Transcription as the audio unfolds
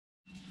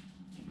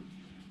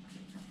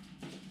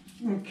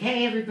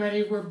Okay,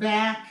 everybody, we're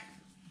back.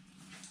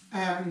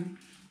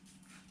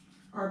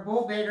 Our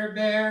bull baiter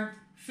bear,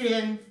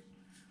 Finn,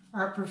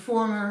 our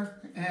performer,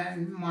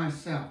 and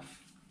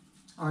myself,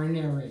 our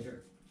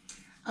narrator.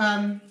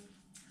 We're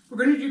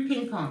going to do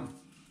ping pong.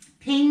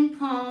 Ping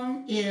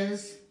pong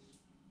is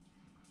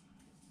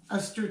a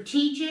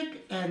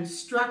strategic and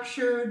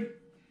structured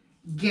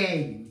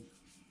game.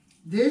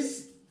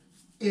 This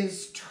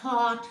is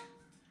taught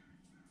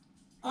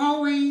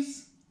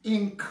always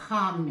in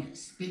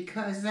calmness,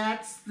 because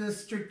that's the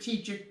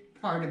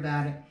strategic part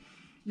about it.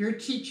 You're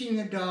teaching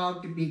the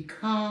dog to be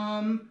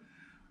calm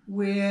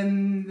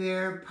when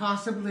they're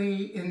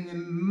possibly in the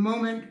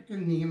moment,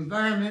 in the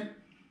environment.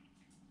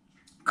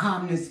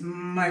 Calmness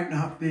might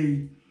not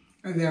be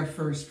their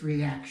first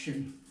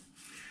reaction.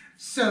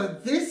 So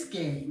this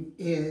game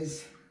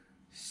is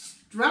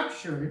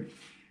structured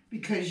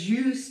because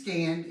you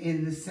stand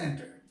in the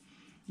center.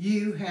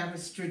 You have a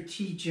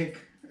strategic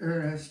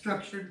or a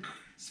structured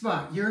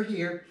spot. You're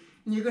here,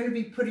 and you're going to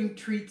be putting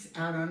treats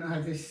out on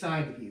either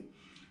side of you.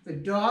 The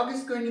dog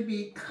is going to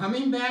be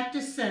coming back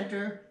to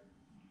center,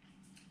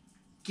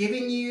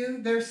 giving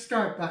you their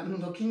start button,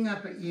 looking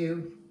up at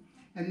you,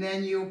 and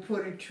then you'll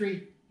put a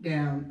treat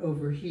down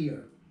over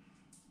here.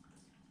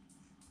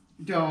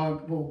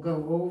 Dog will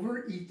go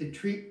over, eat the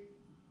treat,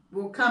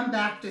 will come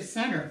back to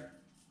center.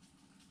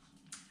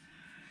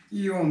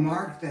 You'll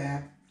mark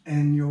that,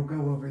 and you'll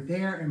go over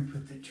there and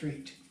put the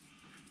treat.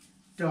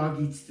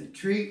 Dog eats the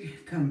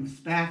treat, comes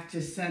back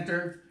to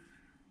center.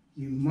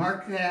 You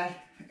mark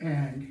that,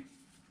 and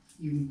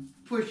you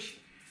push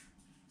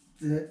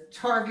the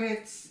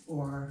targets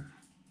or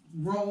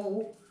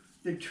roll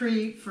the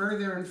treat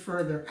further and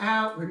further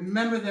out.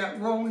 Remember that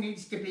roll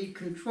needs to be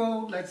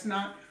controlled. Let's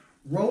not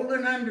roll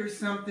it under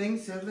something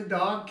so the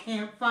dog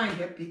can't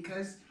find it,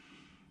 because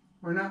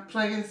we're not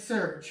playing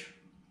search.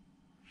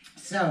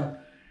 So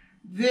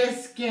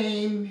this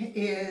game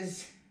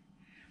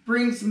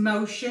brings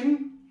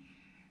motion.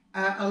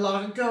 A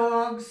lot of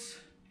dogs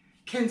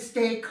can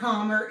stay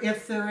calmer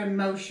if they're in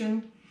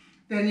motion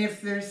than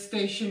if they're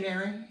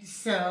stationary.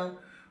 So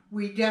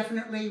we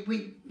definitely,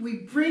 we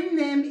bring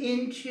them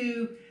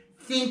into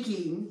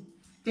thinking.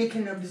 They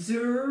can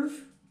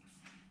observe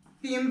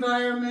the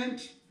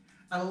environment,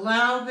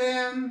 allow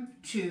them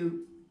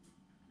to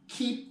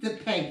keep the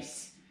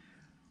pace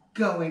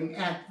going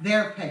at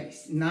their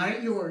pace, not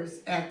at yours,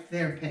 at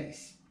their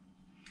pace.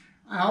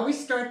 I always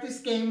start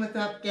this game with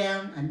up,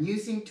 down. I'm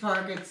using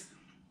targets,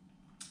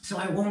 so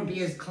I won't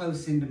be as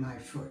close into my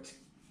foot.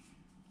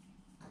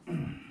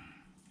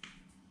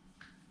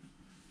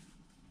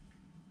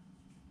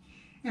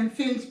 And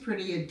Finn's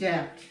pretty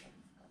adept.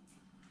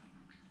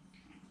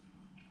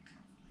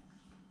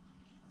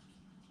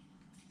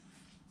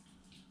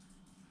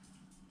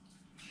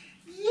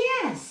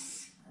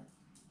 Yes!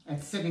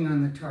 That's sitting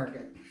on the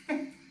target.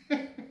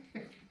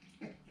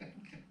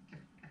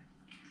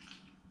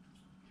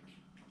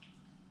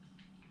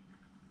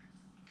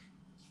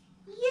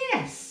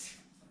 Yes!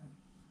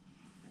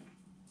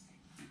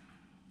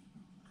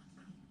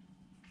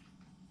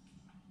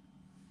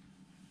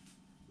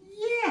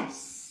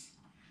 Yes!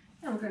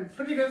 Now we're going to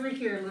put it over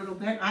here a little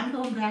bit. I'm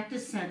going back to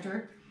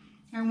center.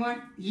 I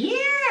want,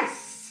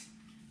 yes!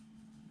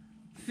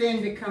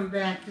 Finn to come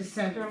back to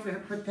center. I'm going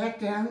to put that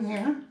down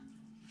there.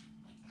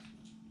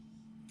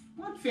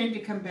 I want Finn to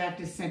come back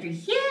to center.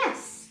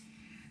 Yes!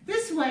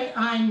 This way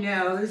I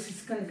know, this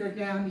is going to go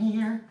down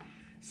here.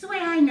 This way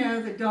I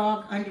know the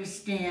dog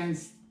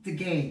understands the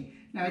game.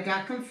 Now I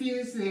got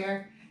confused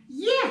there.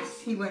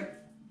 Yes! He went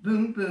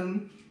boom,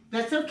 boom.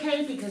 That's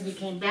okay, because he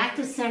came back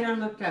to center,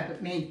 looked up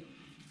at me,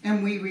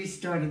 and we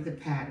restarted the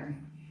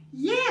pattern.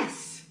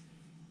 Yes!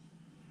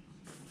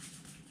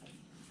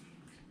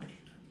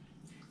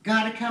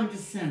 Gotta come to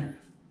center.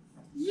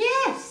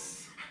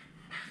 Yes!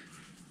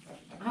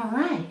 All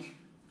right.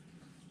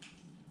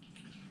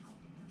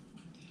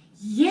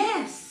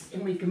 Yes!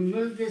 And we can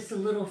move this a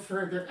little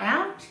further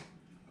out.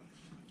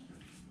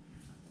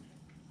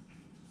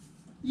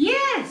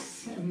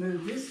 Yes! And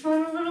move this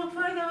one a little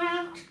further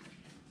out.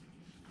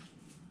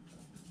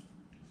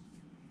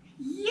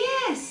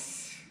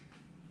 Yes!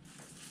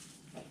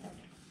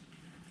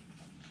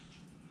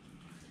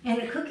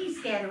 And a cookie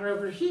scatter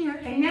over here.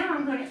 And now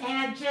I'm going to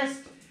add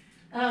just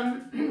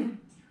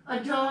a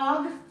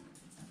dog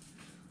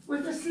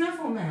with a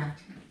snuffle mat.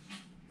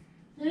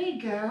 There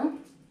you go.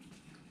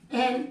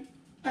 And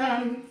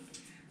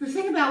the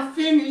thing about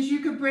Finn is you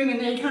could bring an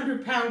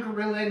 800-pound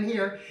gorilla in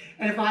here,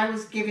 and if I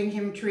was giving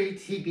him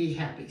treats, he'd be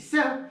happy.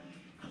 So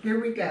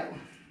here we go.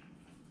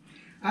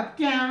 Up,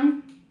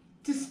 down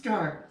to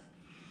start.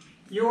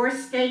 You're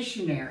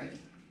stationary.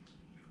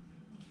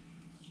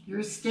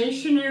 You're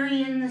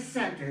stationary in the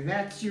center.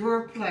 That's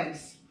your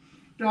place.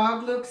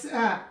 Dog looks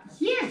up.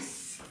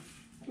 Yes.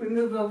 We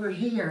move over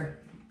here.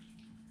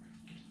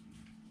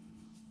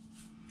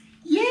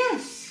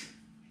 Yes.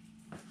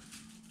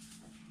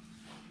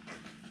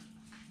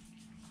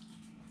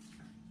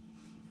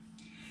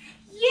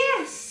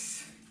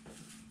 Yes.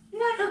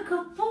 What a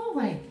good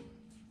boy.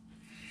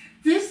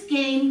 This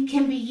game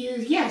can be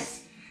used,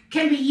 yes,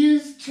 can be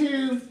used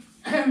to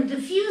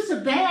diffuse a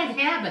bad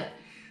habit.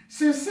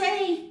 So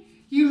say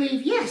you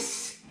leave,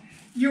 yes,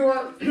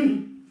 your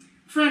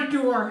front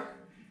door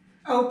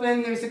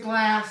open, there's a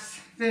glass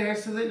there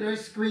so that there's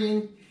a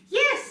screen.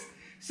 Yes,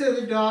 so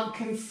the dog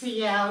can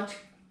see out.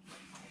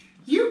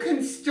 You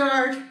can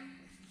start,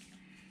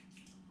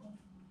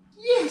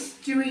 yes,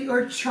 doing,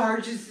 or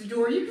charges the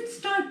door. You can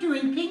start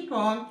doing ping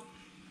pong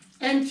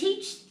and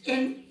teach,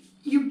 and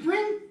you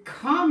bring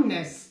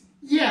calmness,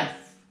 yes,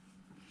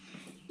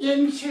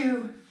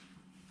 into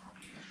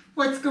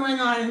what's going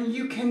on, and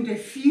you can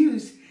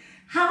diffuse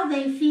how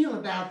they feel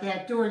about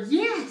that door.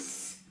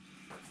 Yes,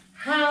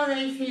 how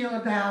they feel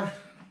about,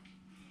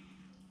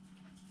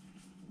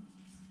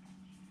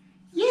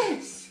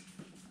 yes,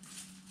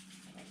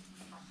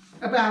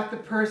 about the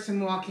person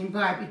walking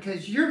by,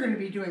 because you're going to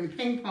be doing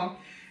ping pong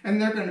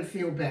and they're going to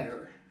feel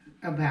better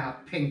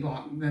about ping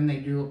pong than they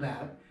do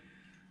about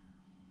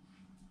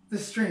the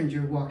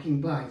stranger walking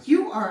by.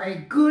 You are a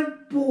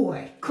good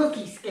boy.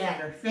 Cookie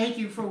Scatter, thank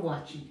you for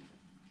watching.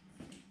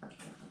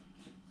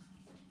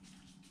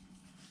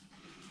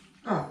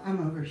 Oh,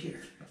 I'm over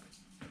here.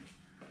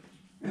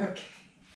 Okay.